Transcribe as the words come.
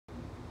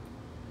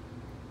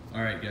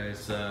All right,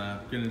 guys,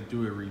 I'm gonna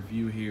do a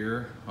review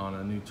here on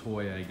a new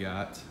toy I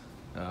got.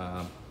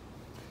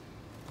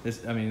 This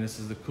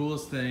is the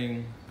coolest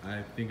thing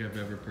I think I've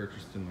ever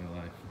purchased in my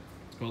life.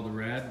 It's called the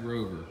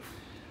RadRover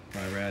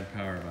by Rad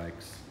Power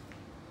Bikes.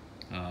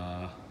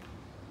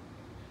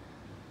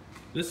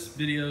 This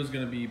video is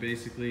gonna be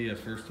basically a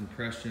first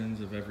impressions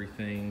of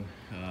everything.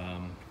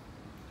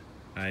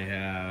 I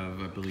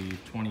have, I believe,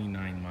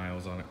 29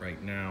 miles on it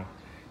right now.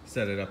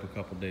 Set it up a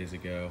couple days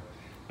ago.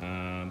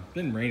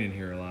 Been raining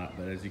here a lot,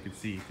 but as you can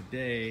see,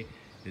 today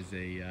is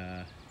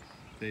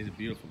today's a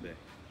beautiful day.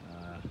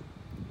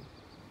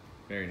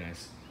 Very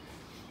nice.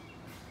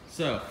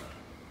 So,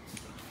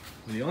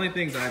 the only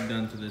things I've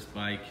done to this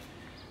bike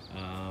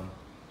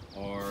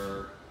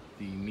are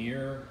the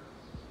mirror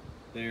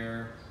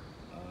there.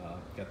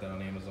 Got that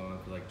on Amazon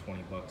for like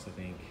 20 bucks, I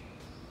think.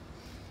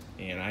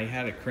 And I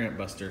had a cramp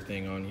buster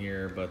thing on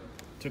here, but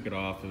took it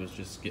off. It was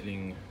just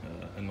getting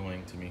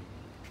annoying to me.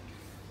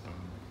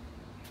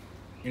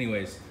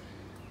 Anyways,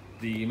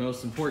 the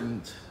most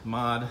important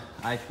mod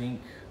I think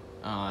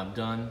I've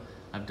done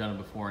it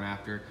before and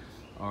after,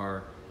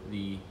 are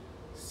the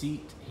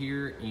seat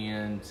here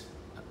and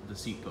the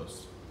seat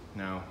post.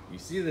 Now, you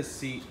see this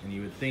seat and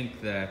you would think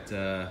that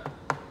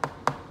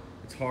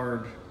it's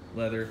hard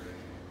leather.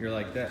 You're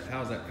like,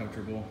 how's that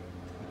comfortable?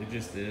 It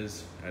just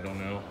is, I don't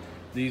know.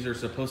 These are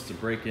supposed to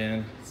break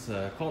in. It's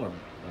called a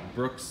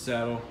Brooks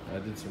saddle. I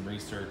did some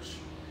research,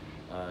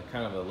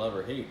 kind of a love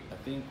or hate, I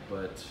think,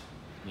 but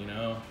you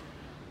know,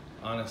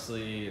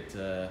 honestly, it's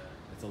a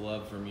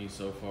love for me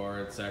so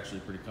far. It's actually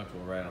pretty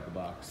comfortable right out the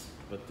box.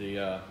 But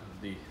the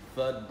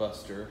Thud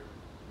Buster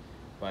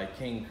by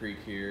King Creek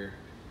here,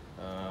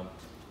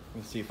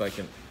 let's see if I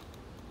can.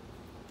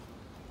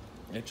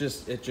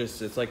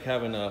 It's like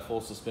having a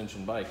full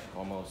suspension bike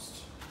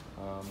almost.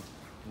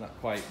 Not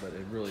quite, but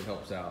it really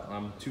helps out.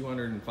 I'm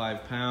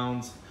 205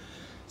 pounds,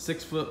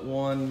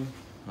 6'1",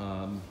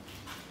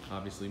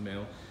 obviously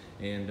male,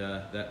 and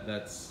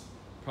that's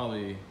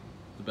probably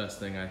the best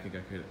thing I think I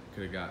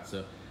could have got.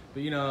 So,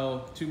 but you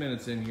know, 2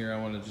 minutes in here, I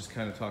want to just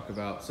kind of talk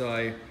about. So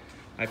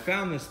I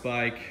found this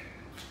bike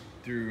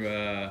through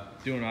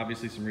doing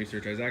obviously some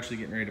research. I was actually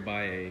getting ready to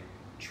buy a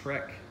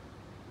Trek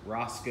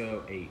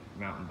Roscoe 8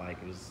 mountain bike.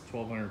 It was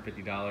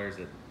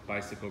 $1,250 at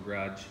Bicycle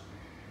Garage.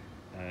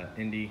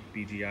 Indy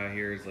BGI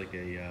here is like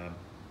a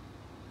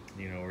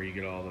you know, where you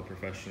get all the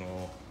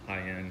professional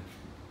high-end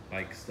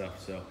bike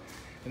stuff. So,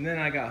 and then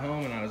I got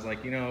home and I was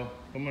like, you know,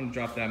 I'm gonna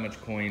drop that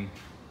much coin.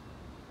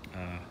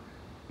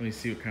 Let me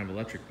see what kind of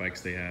electric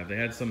bikes they have. They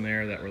had some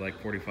there that were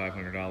like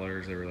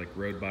 $4,500. They were like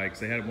road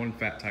bikes. They had one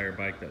fat tire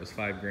bike that was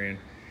 $5 grand.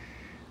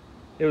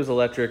 It was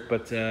electric,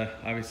 but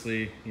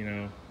obviously, you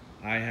know,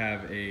 I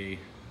have a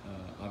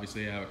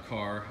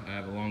car. I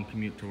have a long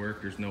commute to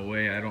work. There's no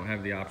way, I don't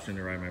have the option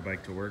to ride my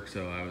bike to work.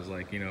 So I was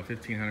like, you know,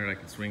 $1,500 I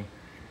could swing.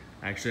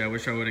 Actually, I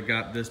wish I would have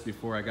got this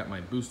before I got my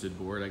boosted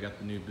board. I got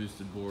the new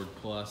boosted board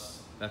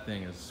plus. That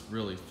thing is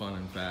really fun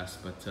and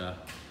fast, but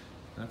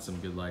that's some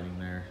good lighting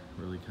there.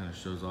 Really kind of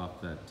shows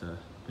off that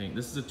paint.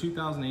 This is a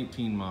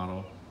 2018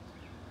 model.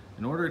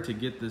 In order to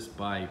get this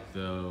bike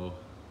though,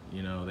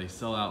 you know, they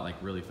sell out like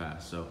really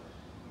fast. So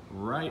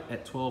right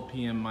at 12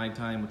 p.m. my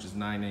time, which is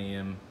 9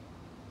 a.m.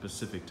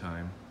 Pacific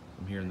time,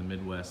 I'm here in the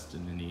Midwest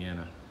in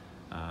Indiana,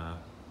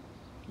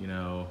 you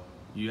know,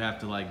 you have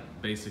to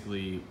like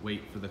basically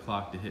wait for the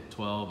clock to hit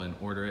 12 and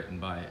order it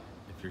and buy it.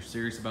 If you're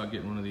serious about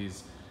getting one of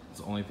these, it's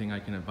the only thing I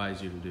can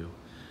advise you to do.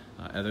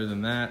 Other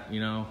than that, you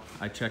know,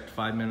 I checked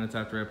 5 minutes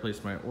after I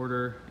placed my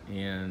order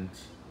and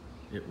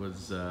it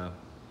was,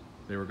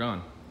 they were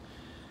gone.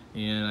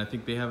 And I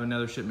think they have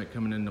another shipment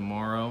coming in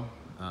tomorrow.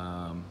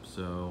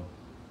 So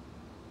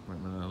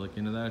I'm gonna look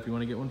into that. If you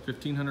wanna get one,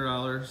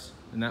 $1,500,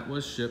 and that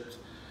was shipped.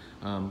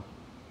 I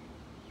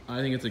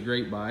think it's a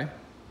great buy.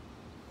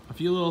 A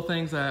few little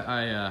things that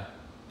I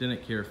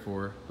didn't care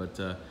for, but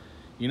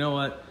you know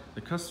what?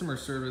 The customer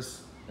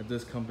service at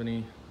this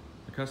company,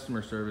 the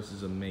customer service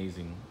is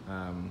amazing.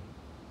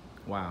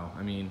 Wow,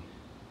 I mean,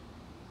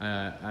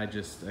 I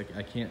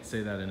can't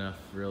say that enough,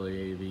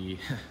 really,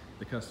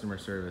 the customer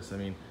service. I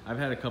mean, I've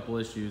had a couple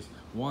issues,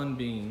 one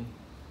being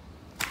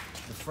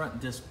the front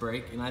disc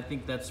brake, and I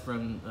think that's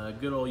from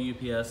good old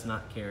UPS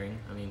not caring.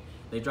 I mean,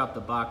 they dropped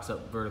the box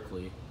up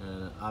vertically,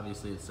 and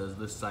obviously it says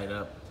this side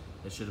up.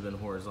 It should have been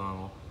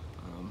horizontal.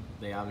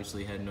 They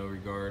obviously had no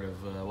regard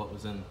of what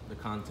was in the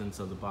contents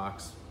of the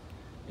box,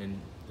 and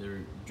the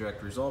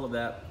direct result of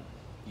that,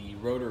 the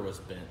rotor was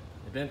bent.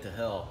 It bent to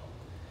hell,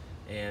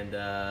 and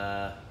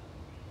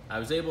I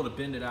was able to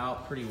bend it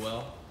out pretty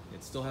well.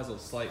 It still has a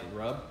slight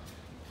rub,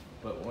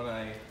 but when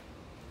I'm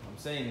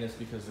saying this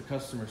because the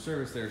customer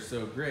service there is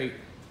so great.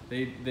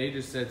 They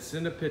just said,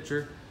 send a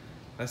picture.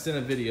 I sent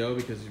a video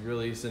because you're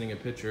really sending a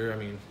picture. I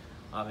mean,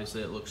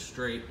 obviously it looks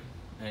straight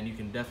and you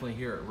can definitely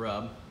hear it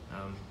rub.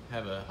 I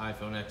have an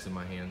iPhone X in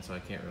my hand, so I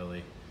can't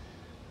really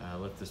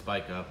lift this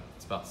bike up.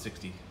 It's about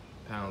 60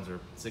 pounds or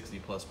 60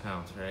 plus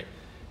pounds, right?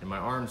 And my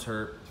arms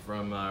hurt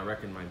from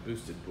wrecking my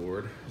boosted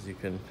board, as you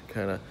can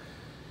kind of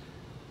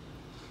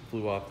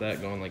flew off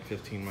that going like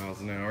 15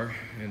 miles an hour.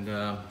 And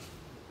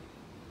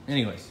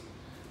Anyways,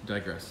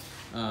 digress.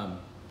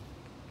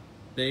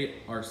 They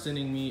are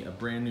sending me a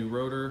brand new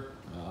rotor.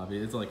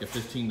 It's like a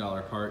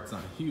 $15 part. It's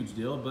not a huge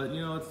deal, but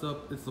you know,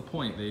 it's the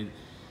point.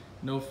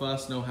 No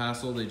fuss, no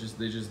hassle. They just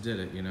did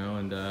it, you know,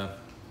 and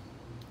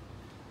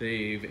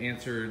they've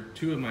answered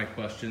 2 of my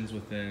questions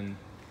within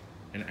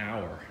an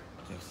hour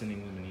of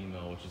sending them an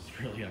email, which is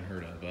really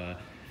unheard of.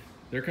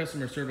 Their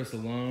customer service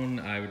alone,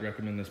 I would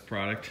recommend this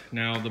product.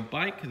 Now the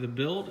bike, the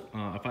build,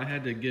 if I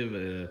had to give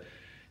a,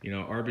 you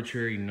know,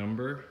 arbitrary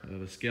number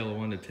of a scale of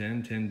 1 to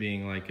 10, 10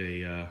 being like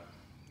a,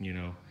 you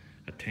know,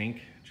 a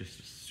tank,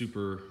 just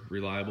super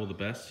reliable, the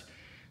best.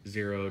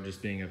 0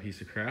 just being a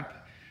piece of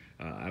crap.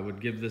 I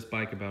would give this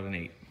bike about an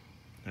 8.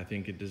 I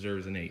think it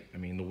deserves an 8. I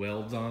mean, the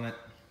welds on it,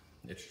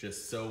 it's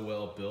just so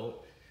well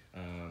built.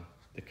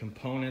 The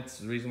components,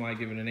 the reason why I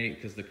give it an 8,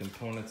 because the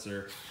components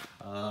are,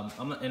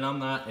 I'm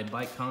not a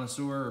bike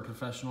connoisseur or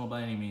professional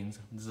by any means.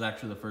 This is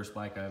actually the first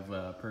bike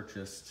I've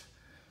purchased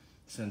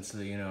since,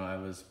 you know, I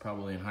was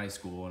probably in high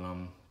school, and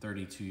I'm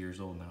 32 years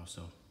old now,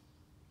 so.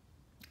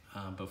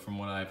 But from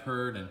what I've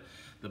heard and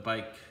the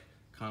bike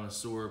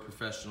connoisseur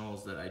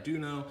professionals that I do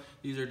know,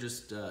 these are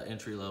just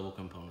entry-level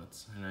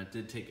components. And it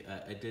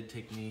did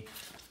take me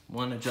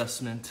one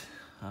adjustment,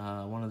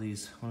 one of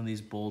these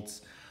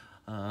bolts,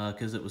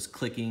 because it was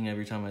clicking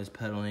every time I was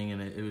pedaling,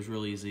 and it was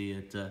real easy.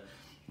 It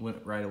went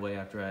right away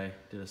after I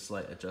did a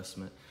slight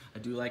adjustment. I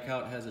do like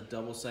how it has a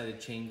double-sided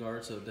chain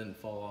guard so it didn't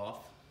fall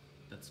off.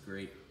 That's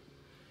great.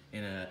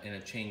 And a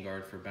chain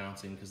guard for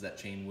bouncing, because that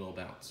chain will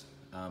bounce.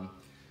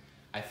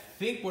 I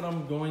think what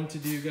I'm going to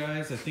do,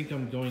 guys, I think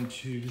I'm going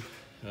to,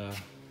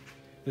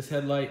 this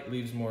headlight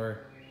leaves much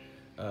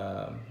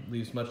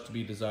to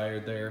be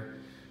desired there.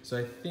 So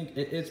I think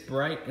it's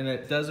bright, and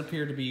it does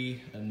appear to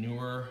be a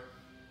newer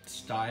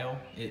style.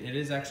 It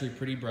is actually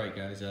pretty bright,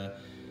 guys.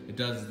 It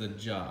does the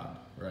job,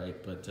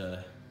 right? But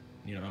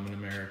you know, I'm an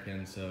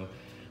American, so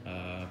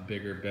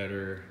bigger,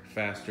 better,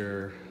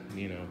 faster,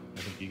 you know, I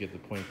think you get the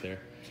point there.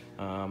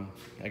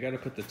 I got to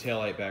put the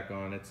taillight back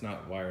on. It's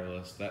not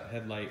wireless. That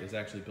headlight is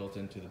actually built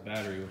into the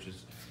battery, which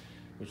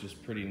is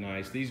pretty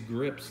nice. These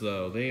grips,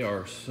 though, they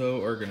are so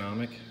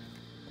ergonomic.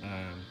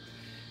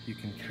 You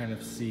can kind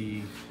of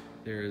see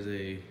there is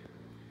a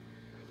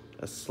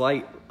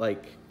slight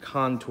like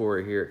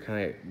contour here. It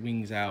kind of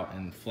wings out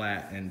and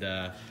flat, and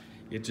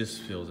it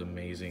just feels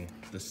amazing.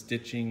 The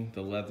stitching,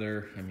 the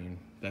leather, I mean,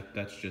 that's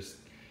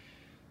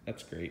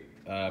great.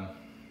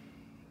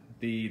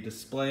 The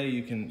display,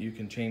 you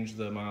can change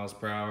the miles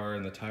per hour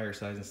and the tire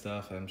size and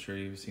stuff. I'm sure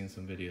you've seen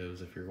some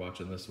videos. If you're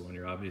watching this one,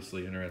 you're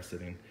obviously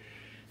interested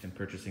in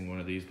purchasing one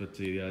of these. But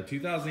the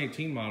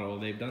 2018 model,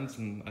 they've done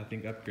some, I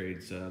think,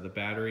 upgrades. The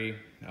battery,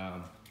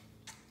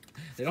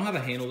 they don't have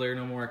a handle there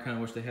no more. I kind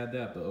of wish they had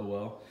that, but oh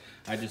well.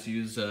 I just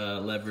use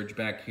leverage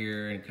back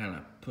here and kind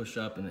of push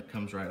up, and it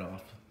comes right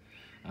off.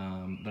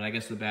 But I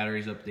guess the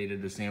battery's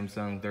updated to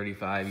Samsung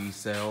 35E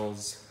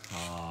cells,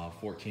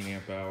 14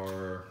 amp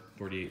hour,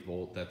 48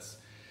 volt. That's,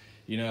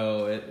 you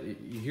know,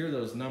 you hear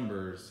those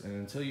numbers, and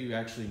until you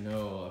actually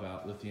know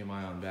about lithium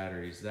ion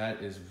batteries,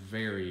 that is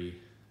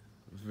very,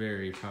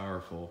 very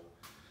powerful.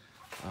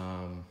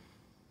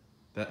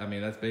 I mean,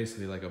 that's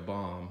basically like a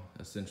bomb,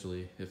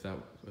 essentially. If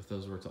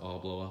those were to all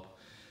blow up,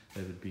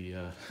 it would be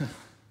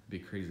be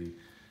crazy.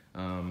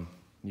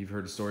 You've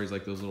heard stories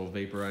like those little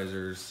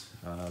vaporizers.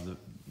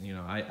 You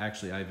know, I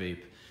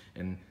vape,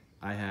 and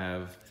I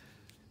have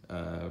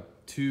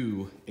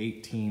 2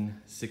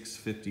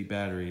 18650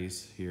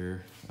 batteries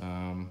here,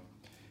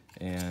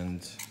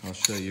 and I'll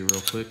show you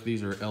real quick.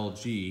 These are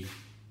LG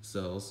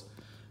cells.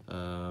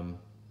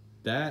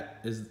 That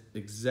is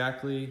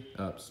exactly,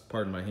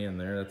 pardon my hand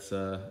there, that's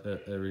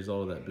a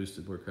result of that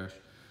boosted board crash.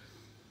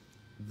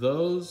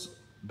 Those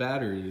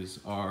batteries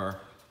are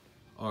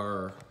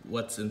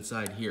what's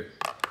inside here,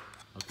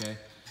 okay?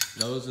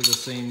 Those are the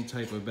same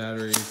type of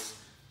batteries.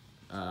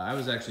 I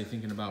was actually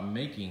thinking about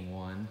making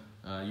one.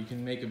 You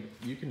can make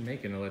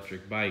an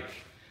electric bike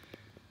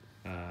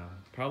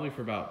probably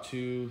for about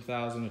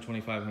 $2,000 to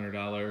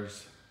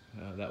 $2,500.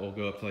 That will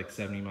go up to like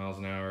 70 miles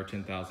an hour,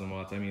 10,000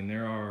 watts. I mean,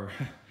 there are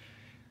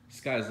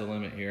sky's the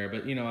limit here,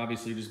 but you know,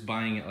 obviously just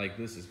buying it like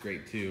this is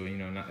great too. You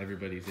know, not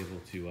everybody's able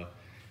to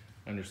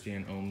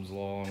understand Ohm's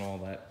law and all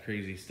that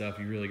crazy stuff.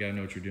 You really gotta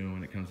know what you're doing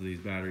when it comes to these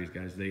batteries,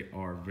 guys. They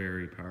are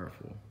very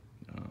powerful.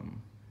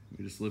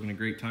 We're just living a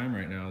great time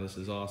right now. This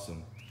is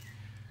awesome.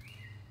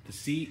 The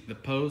seat, the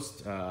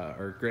post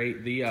are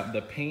great.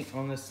 The paint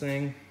on this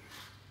thing,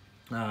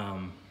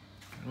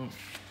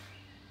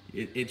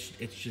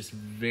 it's just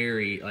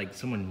very, like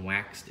someone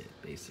waxed it,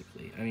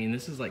 basically. I mean,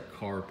 this is like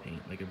car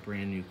paint, like a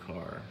brand new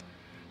car.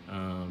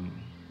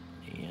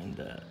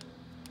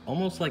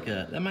 Almost like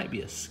that might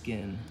be a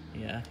skin.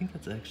 Yeah, I think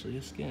that's actually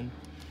a skin.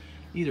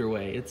 Either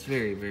way, it's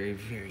very, very,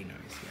 very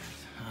nice,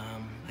 guys.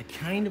 I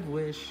kind of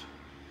wish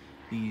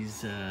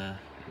these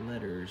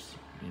letters,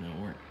 you know,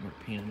 weren't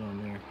painted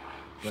on there,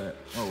 but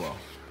oh well,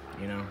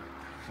 you know.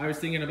 I was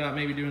thinking about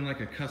maybe doing like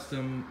a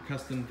custom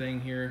thing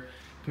here,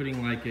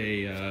 putting like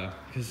a,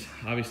 because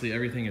obviously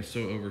everything is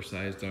so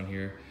oversized on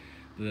here.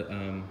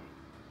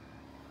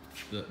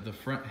 the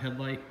front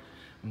headlight,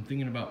 I'm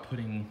thinking about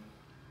putting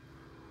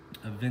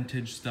a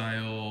vintage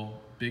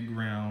style, big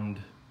round,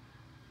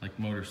 like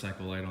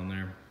motorcycle light on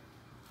there.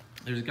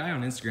 There's a guy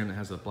on Instagram that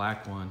has a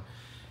black one,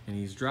 and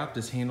he's dropped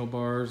his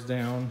handlebars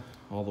down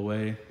all the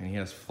way, and he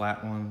has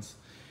flat ones,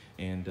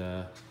 and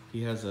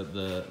he has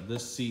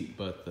this seat,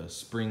 but the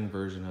spring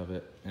version of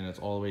it, and it's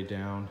all the way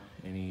down,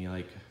 and he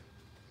like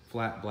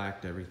flat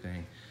blacked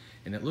everything,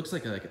 and it looks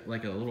like a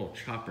little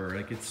chopper.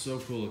 Like, it's so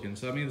cool looking.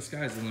 So I mean, the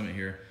sky's the limit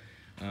here.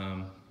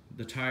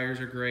 The tires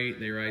are great.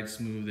 They ride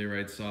smooth. They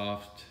ride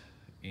soft,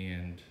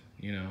 and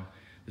you know,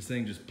 this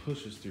thing just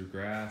pushes through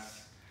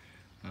grass.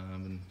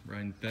 And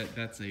Ryan,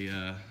 that's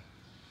a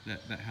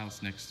that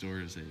house next door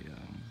is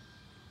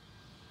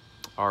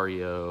a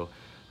REO.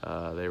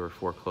 They were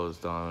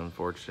foreclosed on,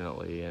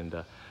 unfortunately, and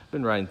I've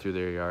been riding through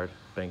their yard.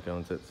 Bank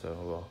owns it,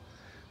 so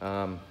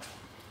well.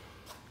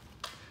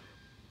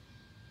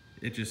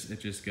 It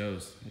just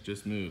goes. It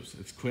just moves.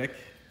 It's quick.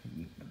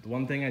 The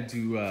one thing I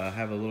do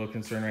have a little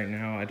concern right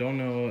now. I don't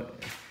know.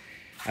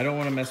 I don't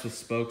want to mess with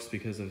spokes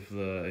because of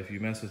if you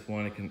mess with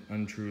one, it can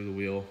untrue the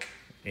wheel.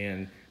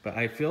 But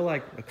I feel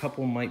like a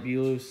couple might be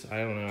loose. I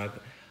don't know.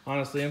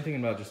 Honestly, I'm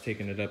thinking about just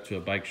taking it up to a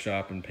bike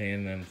shop and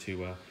paying them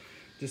to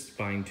just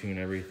fine tune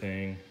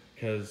everything.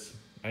 Because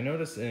I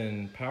noticed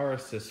in Power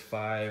Assist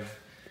 5,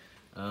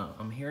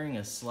 I'm hearing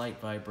a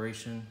slight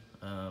vibration.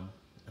 I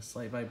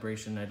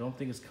don't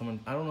think it's coming.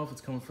 I don't know if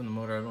it's coming from the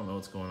motor. I don't know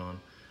what's going on.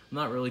 I'm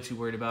not really too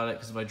worried about it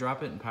because if I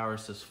drop it in Power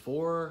Assist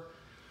 4,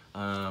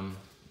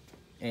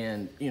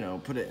 and you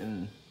know, put it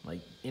in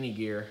like any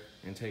gear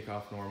and take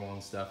off normal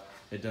and stuff,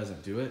 it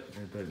doesn't do it.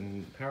 But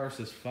in Power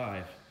Assist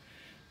 5,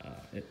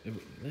 it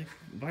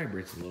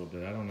vibrates a little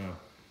bit. I don't know.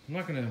 I'm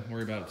not gonna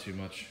worry about it too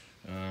much.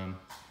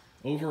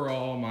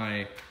 Overall,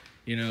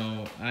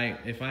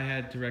 if I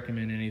had to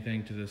recommend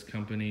anything to this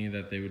company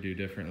that they would do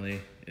differently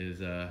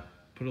is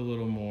put a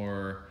little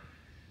more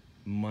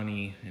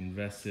money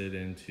invested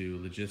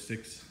into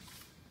logistics.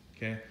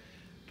 Okay,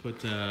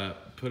 put a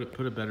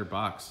better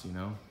box. You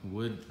know,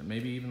 wood,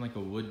 maybe even like a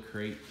wood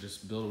crate.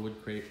 Just build a wood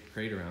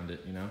crate around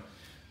it. You know,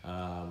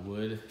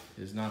 wood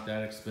is not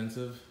that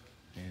expensive,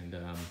 and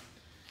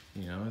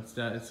you know, it's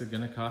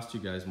gonna cost you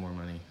guys more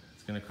money.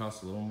 It's gonna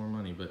cost a little more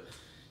money, but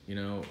you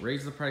know,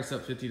 raise the price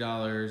up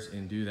 $50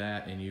 and do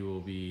that, and you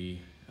will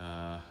be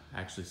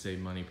actually save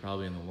money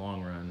probably in the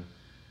long run.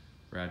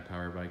 Rad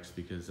Power Bikes,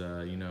 because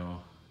you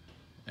know,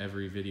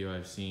 every video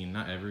I've seen,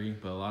 not every,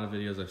 but a lot of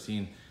videos I've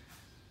seen,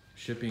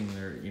 shipping,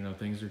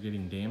 things are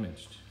getting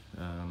damaged,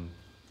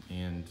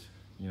 and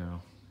you know,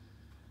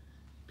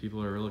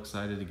 people are real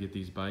excited to get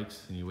these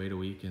bikes, and you wait a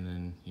week, and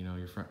then you know,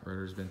 your front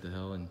rotor's bent to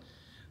hell. And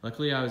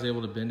luckily I was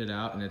able to bend it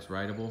out and it's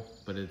rideable,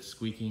 but it's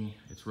squeaking,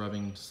 it's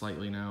rubbing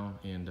slightly now,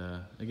 and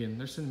again,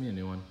 they're sending me a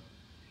new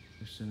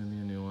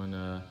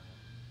one.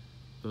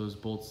 Those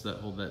bolts that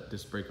hold that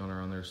disc brake on are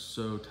on there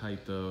so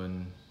tight though,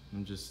 and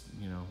I'm just,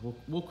 you know,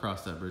 we'll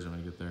cross that bridge when I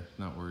get there.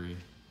 Not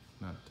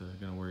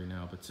gonna worry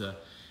now. But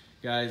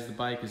guys, the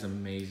bike is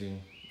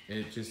amazing.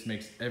 It just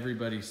makes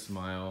everybody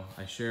smile.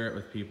 I share it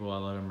with people. I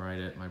let them ride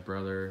it. My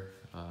brother,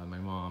 my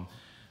mom,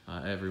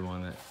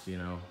 everyone that, you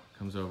know,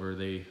 comes over.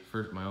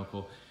 My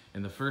uncle,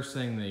 and the first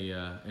thing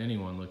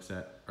anyone looks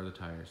at are the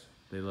tires.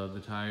 They love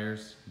the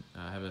tires.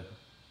 I have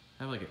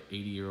like an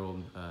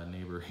 80-year-old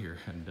neighbor here,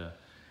 and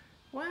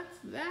what's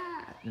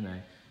that? And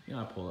I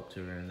pull up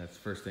to her, and that's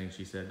the first thing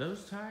she said.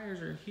 Those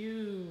tires are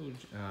huge.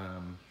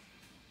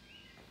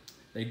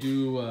 They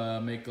do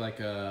make like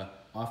a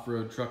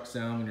off-road truck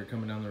sound when you're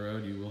coming down the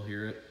road. You will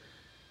hear it,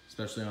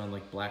 especially on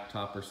like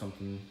blacktop or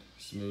something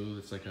smooth.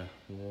 It's like a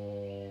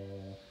whoa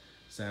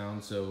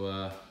sound.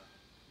 So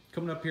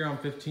coming up here on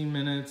 15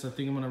 minutes, I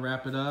think I'm gonna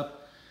wrap it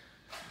up.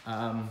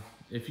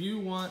 If you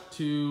want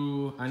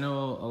to, I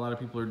know a lot of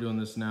people are doing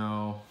this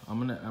now.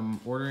 I'm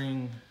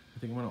ordering. I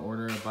think I'm gonna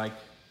order a bike,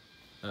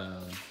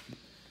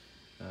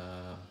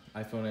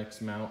 iPhone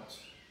X mount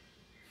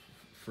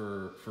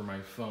for my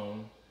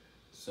phone,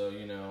 so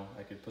you know,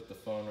 I could put the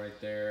phone right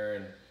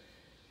there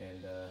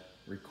and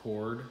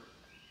record.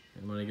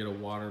 I'm gonna get a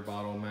water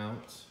bottle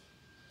mount.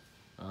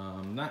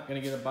 I'm not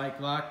gonna get a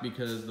bike lock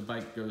because the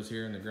bike goes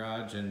here in the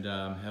garage, and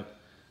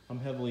I'm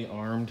heavily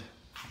armed.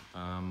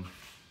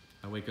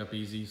 I wake up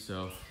easy,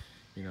 so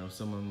you know, if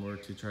someone were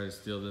to try to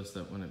steal this,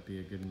 that wouldn't be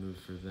a good move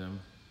for them.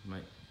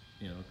 Might,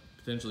 you know,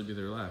 potentially be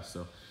their last.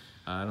 So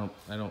I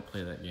don't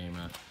play that game.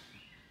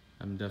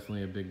 I'm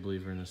definitely a big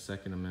believer in the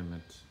Second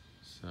Amendment.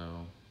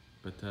 So,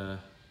 but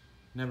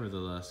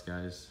nevertheless,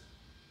 guys,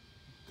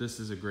 this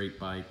is a great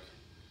bike.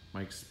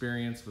 My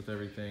experience with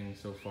everything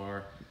so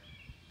far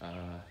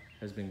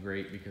has been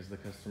great because the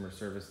customer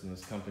service in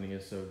this company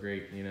is so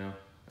great. You know,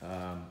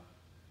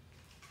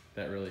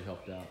 that really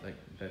helped out.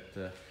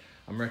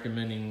 I'm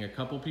recommending a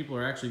couple people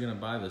are actually going to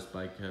buy this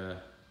bike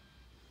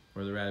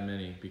or the Rad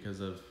Mini because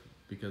of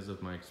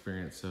my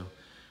experience. So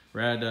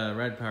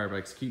Rad Power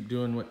Bikes, keep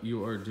doing what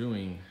you are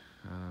doing.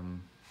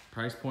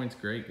 Price point's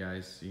great,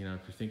 guys. You know,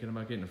 if you're thinking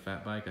about getting a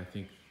fat bike, I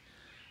think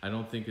I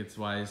don't think it's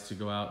wise to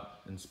go out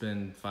and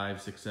spend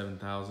 5, 6,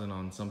 7,000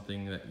 on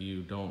something that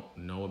you don't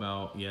know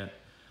about yet.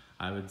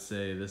 I would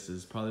say this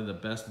is probably the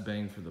best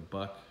bang for the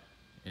buck,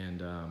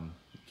 and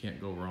you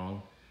can't go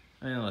wrong.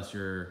 I mean, unless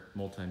you're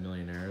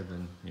multi-millionaire,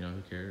 then you know,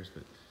 who cares?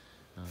 But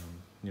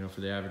you know,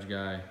 for the average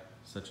guy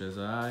such as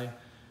I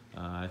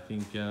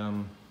think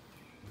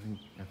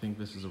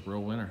this is a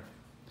real winner.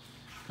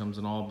 Comes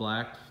in all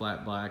black,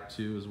 flat black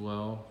too as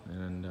well,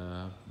 and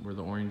where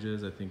the orange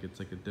is, I think it's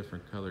like a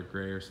different color,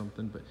 gray or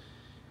something, but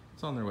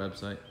it's on their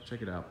website.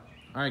 Check it out.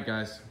 All right,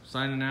 guys,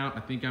 signing out.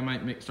 I think I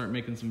might start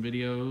making some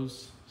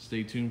videos.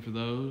 Stay tuned for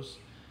those.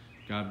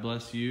 God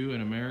bless you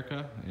in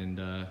America, and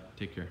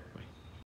take care.